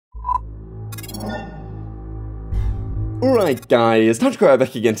Alright guys, TacticalRab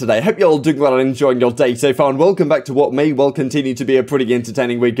back again today. Hope you're all doing well and enjoying your day so far, and welcome back to what may well continue to be a pretty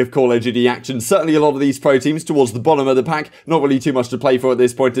entertaining week of Call of Duty action. Certainly a lot of these pro teams towards the bottom of the pack, not really too much to play for at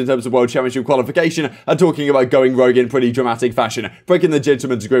this point in terms of World Championship qualification, are talking about going rogue in pretty dramatic fashion, breaking the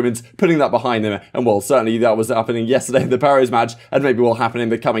gentleman's agreements, putting that behind them, and well, certainly that was happening yesterday in the Paris match, and maybe will happen in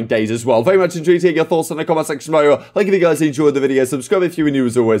the coming days as well. Very much intrigued to hear your thoughts in the comment section below. Like if you guys enjoyed the video, subscribe if you were new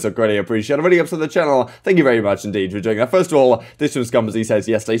as always, I greatly appreciate it. Already up to the channel, thank you very much indeed for doing that. First of all, this from Scump, as he says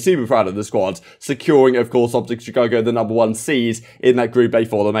yesterday, super proud of the squad, securing, of course, OpTic Chicago the #1 seed in that Group A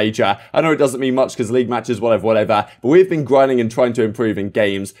for the Major. I know it doesn't mean much because league matches, whatever, but we've been grinding and trying to improve in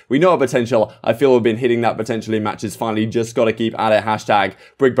games. We know our potential. I feel we've been hitting that potential in matches finally, just got to keep at it, hashtag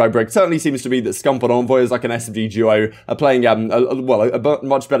brick by brick. Certainly seems to be that Scump and Envoy is like an SMG duo, are playing, a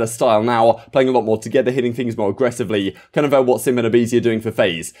much better style now, playing a lot more together, hitting things more aggressively, kind of what Simp and aBeZy are doing for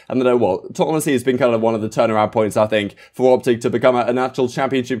FaZe. And then, honestly, it's been kind of one of the turnaround points, I think, for OpTic to become an actual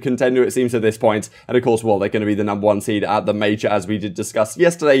championship contender, it seems, at this point. And of course, they're going to be the #1 seed at the Major, as we did discuss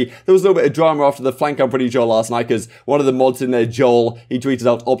yesterday. There was a little bit of drama after the flank, I'm pretty sure, last night, because one of the mods in there, Joel, he tweeted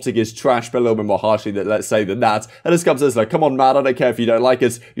out OpTic is trash, but a little bit more harshly, let's say, than that. And as Scump says, like, come on, man, I don't care if you don't like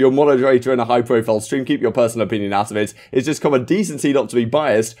us. You're a moderator in a high-profile stream. Keep your personal opinion out of it. It's just common decency not to be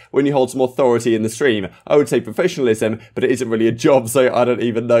biased when you hold some authority in the stream. I would say professionalism, but it isn't really a job, so I don't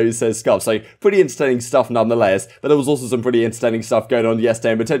even know, says Scump. So pretty entertaining stuff nonetheless, but there was also some pretty entertaining stuff going on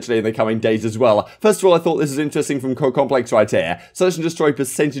yesterday and potentially in the coming days as well. First of all, I thought this is interesting from Complex right here. Search and destroy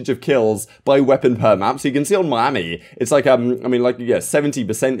percentage of kills by weapon per map. So you can see on Miami, it's like,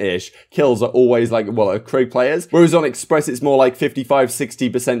 70%-ish kills are always like, Krog players. Whereas on Express, it's more like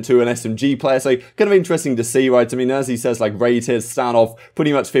 55-60% to an SMG player. So kind of interesting to see, right? I mean, as he says, like Raid here, Standoff,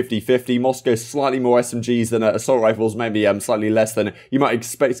 pretty much 50-50. Moscow, slightly more SMGs than assault rifles, maybe slightly less than you might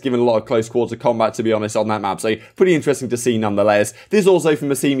expect, given a lot of close quarter combat, to be honest, on that map. So pretty interesting to see nonetheless. This is also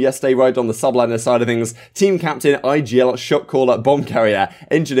from a team yesterday, right on the subliner side of things. Team captain, IGL, shot caller, bomb carrier,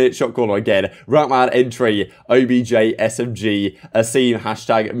 engineer, shot caller again, Rokkr entry, OBJ, SMG, Asim,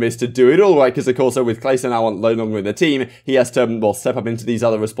 hashtag Mr. Do It All, right? Because of course, with Clayson now no longer in the team, he has to, step up into these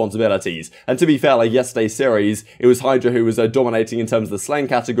other responsibilities. And to be fair, like yesterday's series, it was Hydra who was dominating in terms of the slaying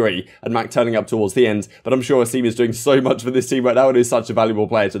category, and Mac turning up towards the end. But I'm sure Asim is doing so much for this team right now, and is such a valuable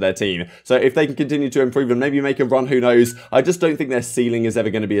player to their team. So if they can continue to improve and maybe make a run, who knows? I just don't think their ceiling is ever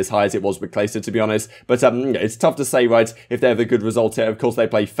going to be as high as it was with Clayson, to be honest. But it's tough to say, right, if they have a good result here. Of course, they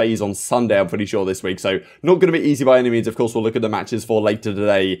play FaZe on Sunday, I'm pretty sure, this week. So not going to be easy by any means. Of course, we'll look at the matches for later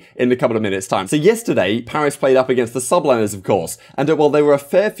today in a couple of minutes' time. So yesterday, Paris played up against the subliners, of course. And there were a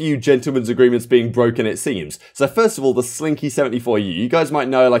fair few gentlemen's agreements being broken, it seems. So first of all, the Slinky 74U. You guys might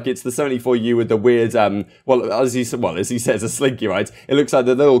know, like, it's the 74U with the weird, as he says, a Slinky, right? It looks like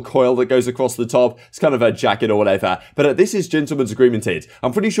the little coil that goes across the top. It's kind of a jacket or whatever. But this is gentlemen's agreemented.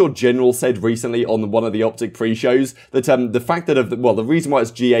 I'm pretty sure General said recently on one of the OpTic pre-shows that the fact that the reason why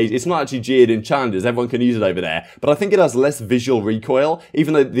it's GA'd, it's not actually GA'd in challenges, everyone can use it over there, but I think it has less visual recoil,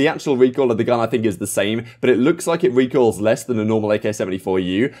 even though the actual recoil of the gun I think is the same, but it looks like it recoils less than a normal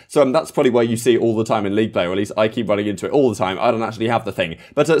AK-74U, so that's probably why you see it all the time in League Play, or at least I keep running into it all the time. I don't actually have the thing,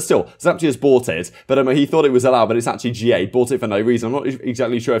 but still, Zaptius bought it, but he thought it was allowed, but it's actually GA'd, bought it for no reason. I'm not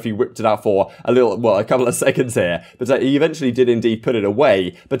exactly sure if he whipped it out for a couple of seconds here, but he eventually did indeed put it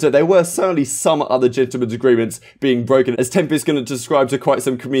away, but there were certainly some other gentlemen's agreements being broken, as Temp is going to describe to quite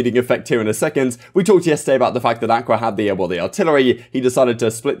some comedic effect here in a second. We talked yesterday about the fact that Aqua had the artillery. He decided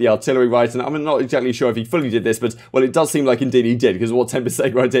to split the artillery, right, and I'm not exactly sure if he fully did this, but it does seem like indeed he did, because what Temp is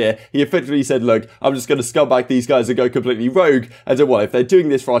saying right here, he effectively said, look, I'm just going to scum back these guys and go completely rogue, and if they're doing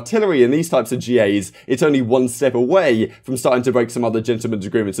this for artillery and these types of GAs, it's only one step away from starting to break some other gentlemen's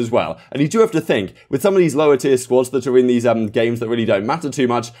agreements as well. And you do have to think, with some of these lower tier squads that are in these games that really don't matter too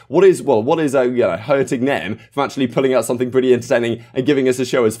much, what is hurting them from actually pulling out something pretty entertaining and giving us a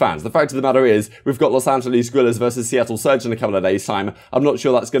show as fans? The fact of the matter is, we've got Los Angeles Guerrillas versus Seattle Surge in a couple of days' time. I'm not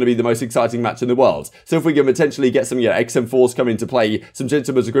sure that's going to be the most exciting match in the world. So if we can potentially get some XM4s come into play, some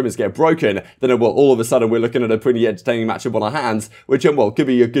gentlemen's agreements get broken, then all of a sudden we're looking at a pretty entertaining matchup on our hands, which could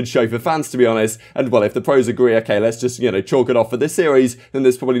be a good show for fans, to be honest. And if the pros agree, okay, let's just chalk it off for this series, then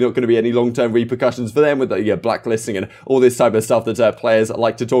there's probably not going to be any long-term repercussions for them with the blacklisting and all this type of stuff that players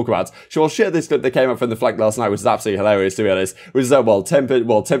like to talk about. So I'll share this clip that came up from the flag last night, which is absolutely hilarious, to be honest. Which is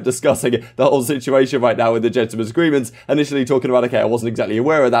Temp discussing the whole situation right now with the gentlemen's agreements, initially talking about, okay, I wasn't exactly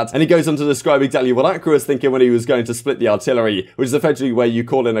aware of that, and he goes on to describe exactly what Aqua was thinking when he was going to split the artillery, which is effectively where you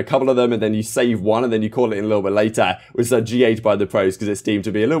call in a couple of them and then you save one and then you call it in a little bit later, which is GA'd by the pros because it's deemed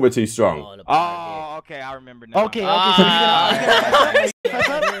to be a little bit too strong. Oh, okay, I remember now. Okay, so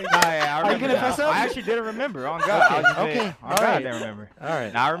are you gonna fess actually didn't remember. On God. Okay. On God, I didn't remember. All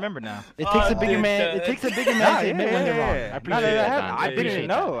right. Now I remember now. It takes a bigger man. It takes a bigger man to admit when they're wrong. I appreciate that. I didn't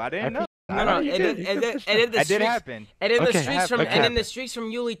know. I didn't know. No, and then the streaks, happen. And then the streaks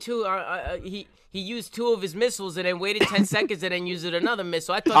from ILLey too. He used 2 of his missiles and then waited 10 seconds and then used another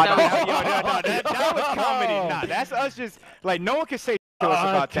missile. I thought that was comedy. Nah, that's us just like no one can say to us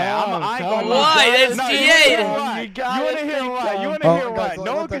about that. I ain't gonna why? That's GA. You wanna hear why? You wanna hear why?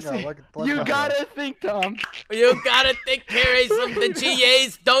 No one can say. You gotta think, Tom. You gotta think, Perry. The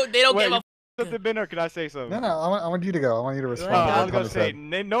GAs don't give a. Something been or can I say something? No, I want you to go. I want you to respond. I was gonna say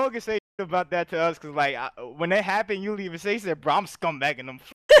no one can say about that to us because like when that happened, you even say, bro, I'm scumbag and them.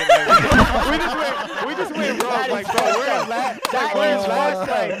 we just went wrong. Like, bro,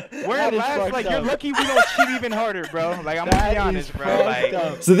 we're in last. Like, you're lucky we don't cheat even harder, bro. Like, I'm gonna be honest, bro.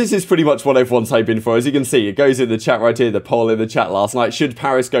 Like, so this is pretty much what everyone's hoping for. As you can see, it goes in the chat right here, the poll in the chat last night. Should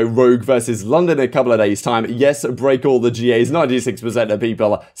Paris go rogue versus London in a couple of days' time? Yes, break all the GAs. 96% of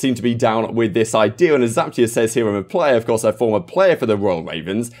people seem to be down with this idea. And as Zaptia says here, I'm a player, of course, a former player for the Royal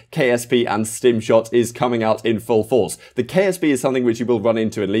Ravens. KSP and Stimshot is coming out in full force. The KSP is something which you will run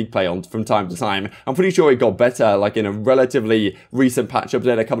into in League play on from time to time. I'm pretty sure it got better like in a relatively recent patch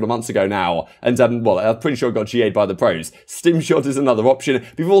update a couple of months ago now, and well, I'm pretty sure it got GA'd by the pros. Stimshot is another option.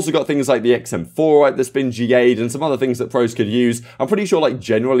 We've also got things like the XM4 right, that's been GA'd and some other things that pros could use. I'm pretty sure like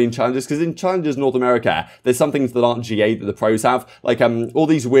generally in challenges, because in challenges North America there's some things that aren't GA'd that the pros have, like all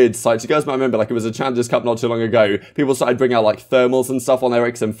these weird sites. You guys might remember like it was a Challenges Cup not too long ago, people started bringing out like thermals and stuff on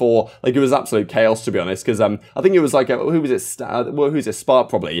their XM4. Like it was absolute chaos, to be honest, because I think it was like who was it, Spark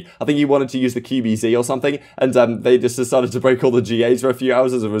probably. I think he wanted to use the QBZ or something, and they just decided to break all the GAs for a few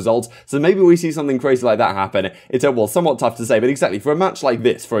hours as a result. So maybe we see something crazy like that happen. It's well, somewhat tough to say, but exactly for a match like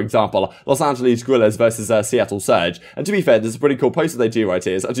this, for example, Los Angeles Guerrillas versus Seattle Surge. And to be fair, there's a pretty cool post that they do right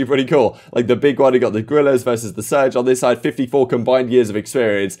here. It's actually pretty cool. Like the big one, you got the Guerrillas versus the Surge on this side. 54 combined years of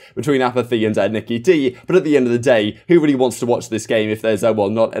experience between aBeZy and Nicky D. But at the end of the day, who really wants to watch this game if there's well,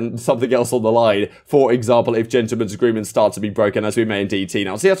 not and something else on the line? For example, if gentlemen's agreements start to be broken, as we may in DT.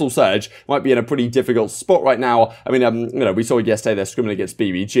 Now, Seattle Surge might be in a pretty difficult spot right now. I mean, you know, we saw yesterday they're scrimming against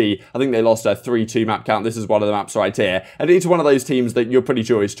BBG. I think they lost a 3-2 map count. This is one of the maps right here. And it's one of those teams that you're pretty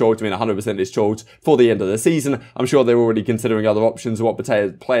sure is chalked. I mean, 100% is chalked for the end of the season. I'm sure they're already considering other options of what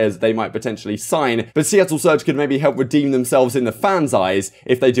players they might potentially sign. But Seattle Surge could maybe help redeem themselves in the fans' eyes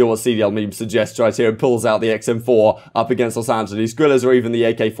if they do what CDL meme suggests right here and pulls out the XM4 up against Los Angeles Guerrillas or even the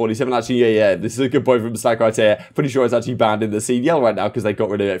AK-47. Actually, yeah, this is a good point from Stack right here. Pretty sure it's actually banned in the CDL right now because they got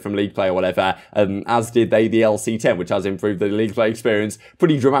rid of it from League Play or whatever, as did they the LC10, which has improved the League Play experience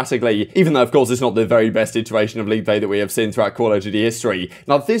pretty dramatically, even though, of course, it's not the very best iteration of League Play that we have seen throughout Call of Duty history.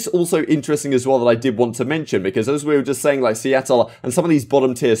 Now, this also interesting as well that I did want to mention, because as we were just saying, like Seattle and some of these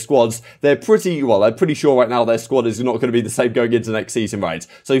bottom tier squads, they're pretty sure right now their squad is not going to be the same going into next season, right?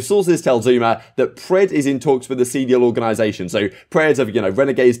 So sources tell Zuma that Pred is in talks with the CDL organisation. So Pred of, you know,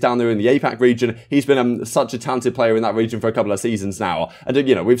 Renegades down there in the APAC region. He's been such a talented player in that region for a couple of seasons now. And,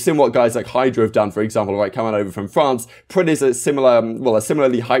 you know, we've seen what guys like Hydra have done, for example, right, coming over from France. Pred is a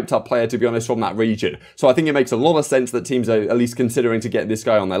similarly hyped up player, to be honest, from that region. So I think it makes a lot of sense that teams are at least considering to get this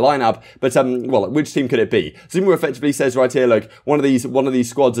guy on their lineup. But, well, which team could it be? Zuma effectively says right here, look, one of these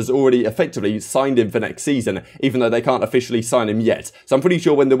squads has already effectively signed him for next season, even though they can't officially sign him yet. So I'm pretty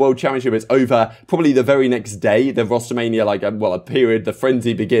sure when the World Championship is over, probably the very next day, the rostermania, like, a period, the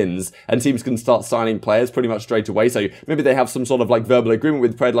frenzy begins, and teams can start signing players pretty much straight away. So maybe they have some sort of, like, verbal agreement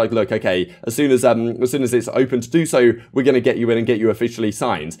with Pred, like, look, okay, as soon as it's open to do so, we're going to get you in and get you officially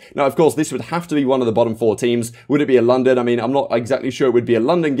signed. Now, of course, this would have to be one of the bottom 4 teams. Would it be a London? I mean, I'm not exactly sure it would be a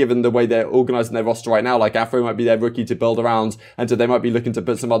London, given the way they're organising their roster right now. Like, Afro might be their rookie to build around, and they might be looking to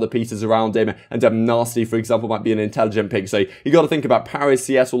put some other pieces around him, and Nasty, for example, might be an intelligent pick. So you got to think about Paris,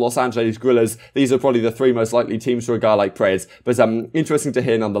 Seattle, Los Angeles Guerrillas. These are probably the 3 most likely teams for a guy like Pred, but interesting to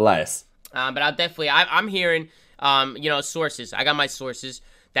hear nonetheless. But I'll definitely, I'm hearing, you know, sources. I got my sources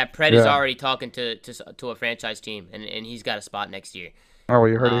that Pred is already talking to a franchise team, and he's got a spot next year. Oh, well,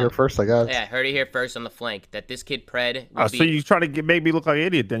 you heard it here first, I guess. Yeah, I heard it here first on the flank, that this kid Pred so you trying to make me look like an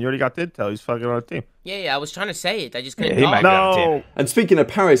idiot then? You already got the intel. He's fucking on the team. Yeah, I was trying to say it. I just couldn't talk. No. And speaking of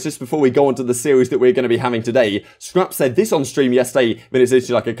Paris, just before we go on to the series that we're going to be having today, Scrap said this on stream yesterday. I mean, it's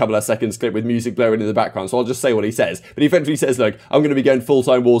literally like a couple of seconds clip with music blaring in the background, so I'll just say what he says. But he eventually says, look, I'm going to be going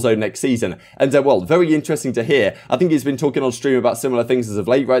full-time Warzone next season. And, well, very interesting to hear. I think he's been talking on stream about similar things as of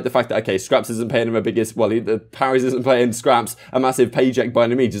late, right? The fact that, okay, Scraps isn't paying him a biggest, well, Paris isn't paying Scraps a massive paycheck by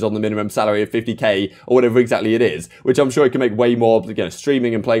any means. He's on the minimum salary of 50k or whatever exactly it is, which I'm sure he can make way more, you know,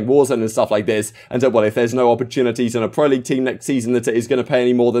 streaming and playing Warzone and stuff like this. And, well, if there's no opportunities in a Pro League team next season that it is going to pay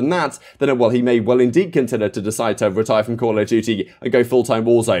any more than that, then well, he may well indeed consider to decide to retire from Call of Duty and go full-time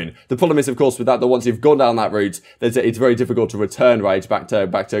Warzone. The problem is, of course, with that once you've gone down that route, it's very difficult to return, right, back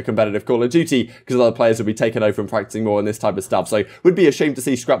to competitive Call of Duty, because other players will be taken over and practicing more on this type of stuff. So would be a shame to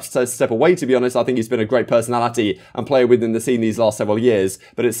see Scrapps step away, to be honest. I think he's been a great personality and player within the scene these last several years,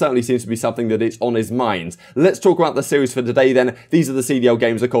 but it certainly seems to be something that is on his mind. Let's talk about the series for today then. These are the CDL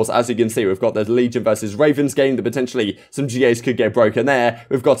games, of course. As you can see, we've got the Legion versus Ravens game that potentially some GAs could get broken there.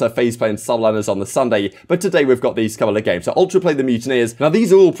 We've got a FaZe playing Subliners on the Sunday, but today we've got these couple of games. So Ultra play the Mutineers. Now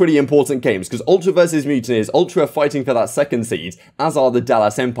these are all pretty important games because Ultra versus Mutineers, Ultra are fighting for that 2nd seed, as are the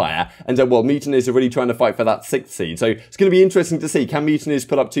Dallas Empire, and well, Mutineers are really trying to fight for that 6th seed. So it's going to be interesting to see, can Mutineers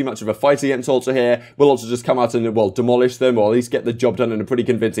put up too much of a fight against Ultra here? Will Ultra just come out and, well, demolish them, or at least get the job done in a pretty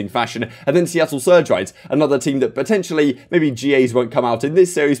convincing fashion? And then Seattle Surge, right, another team that potentially, maybe GAs won't come out in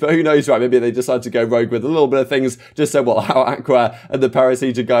this series, but who knows, right, maybe they decide to go rogue with a little bit of things, just so, well, how Aqua and the Paris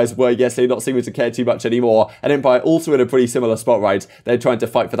Legion guys were yesterday, not seeming to care too much anymore. And Empire also in a pretty similar spot, right? They're trying to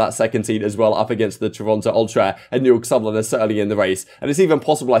fight for that 2nd seed as well, up against the Toronto Ultra, and New York Subliners are certainly in the race. And it's even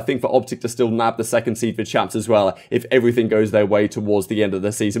possible, I think, for OpTic to still nab the 2nd seed for Champs as well, if everything goes their way towards the end of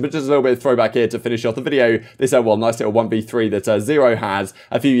the season. But just a little bit of throwback here to finish off the video. This, well, nice little 1v3 that Zero had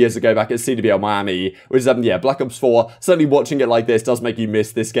a few years ago back at CDL Miami, which is, yeah, Black Ops 4. Certainly watching it like this does make you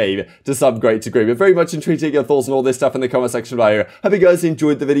miss this game to some great degree. But very much intrigued to get your thoughts on all this stuff in the comment section below. Hope you guys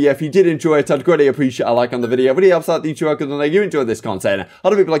enjoyed the video. If you did enjoy it, I'd greatly appreciate a like on the video. It really helps out the YouTube because I know you enjoyed this content.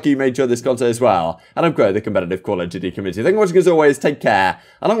 Other people like you may enjoy this content as well. And I'm growing the competitive Call of Duty community. Thank you for watching as always. Take care.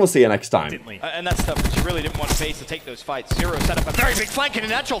 And I will see you next time. And that's tough because you really didn't want FaZe to take those fights. Zero set up a very big flank, and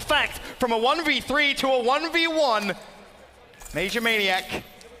in actual fact, from a 1v3 to a 1v1, MajorManiak,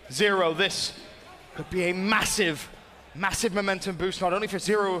 Zero, this could be a massive momentum boost, not only for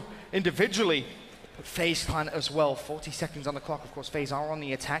Zero individually, but FaZe clan as well. 40 seconds on the clock. Of course, FaZe are on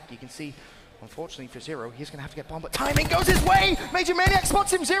the attack. You can see, unfortunately for Zero, he's going to have to get bombed, but timing goes his way. MajorManiak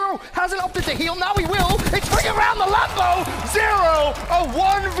spots him. Zero hasn't opted to heal. Now he will. It's bring around the Lambo. Zero, a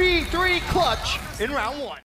 1v3 clutch in round 1.